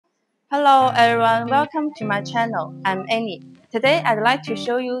Hello everyone, welcome to my channel. I'm Annie. Today I'd like to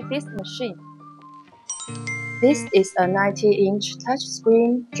show you this machine. This is a 90-inch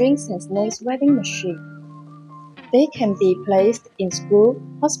touchscreen drinks and snacks vending machine. They can be placed in schools,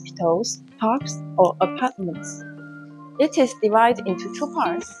 hospitals, parks, or apartments. It is divided into two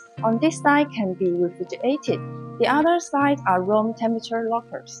parts. On this side can be refrigerated. The other side are room temperature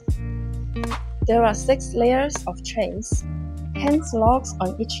lockers. There are 6 layers of trays, 10 locks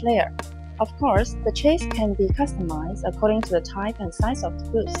on each layer. Of course, the trays can be customized according to the type and size of the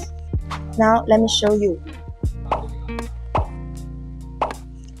goods. Now let me show you.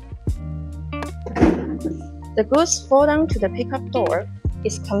 The goods fall down to the pickup door.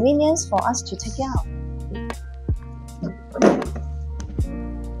 It's convenient for us to take it out.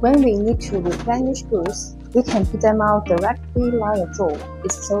 When we need to replenish goods, we can put them out directly via a drawer.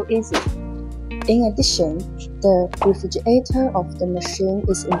 It's so easy. In addition, the refrigerator of the machine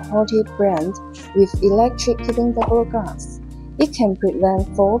is imported brand with electric heating double glass. It can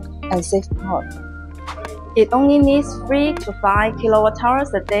prevent fog and save power. It only needs 3 to 5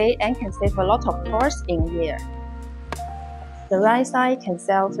 kWh a day and can save a lot of cost in a year. The right side can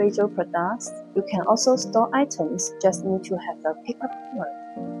sell visual products. You can also store items, just need to have a pickup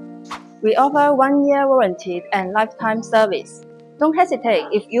point. We offer 1-year warranty and lifetime service. Don't hesitate.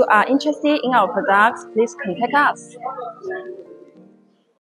 If you are interested in our products, please contact us.